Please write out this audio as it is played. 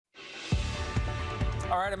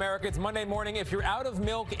All right, America, it's Monday morning. If you're out of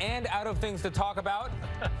milk and out of things to talk about,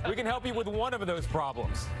 we can help you with one of those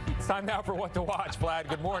problems. It's time now for What to Watch. Vlad,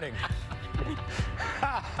 good morning.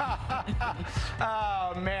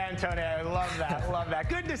 Oh, man, Tony, I love that. Love that.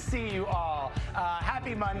 Good to see you all.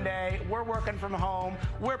 Happy Monday. We're working from home.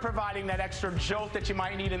 We're providing that extra jolt that you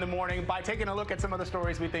might need in the morning by taking a look at some of the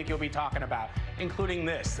stories we think you'll be talking about, including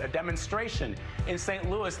this. A demonstration in St.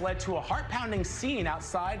 Louis led to a heart-pounding scene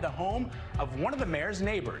outside the home of one of the mayor's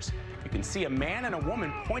neighbors. You can see a man and a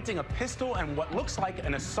woman pointing a pistol and what looks like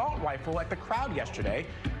an assault rifle at the crowd yesterday.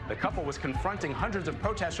 The couple was confronting hundreds of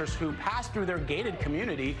protesters who passed through their gated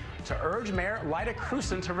community to urge Mayor Lyda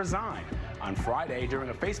Krewson to resign. On Friday, during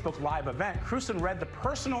a Facebook Live event, Krewson read the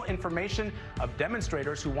personal information of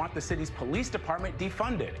demonstrators who want the city's police department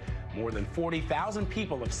defunded. More than 40,000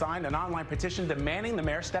 people have signed an online petition demanding the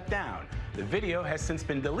mayor step down. The video has since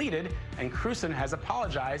been deleted, and Krewson has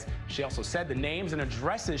apologized. She also said the names and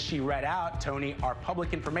addresses she read out, Tony, are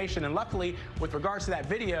public information. And luckily, with regards to that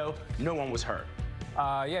video, no one was hurt.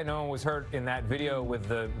 Yeah, no one was hurt in that video with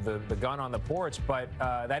the gun on the porch, but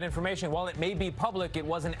that information, while it may be public, it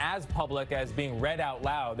wasn't as public as being read out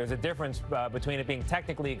loud. There's a difference between it being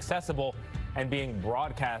technically accessible and being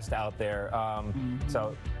broadcast out there.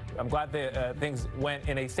 So I'm glad things went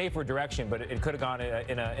in a safer direction, but it could have gone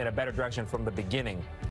in a better direction from the beginning.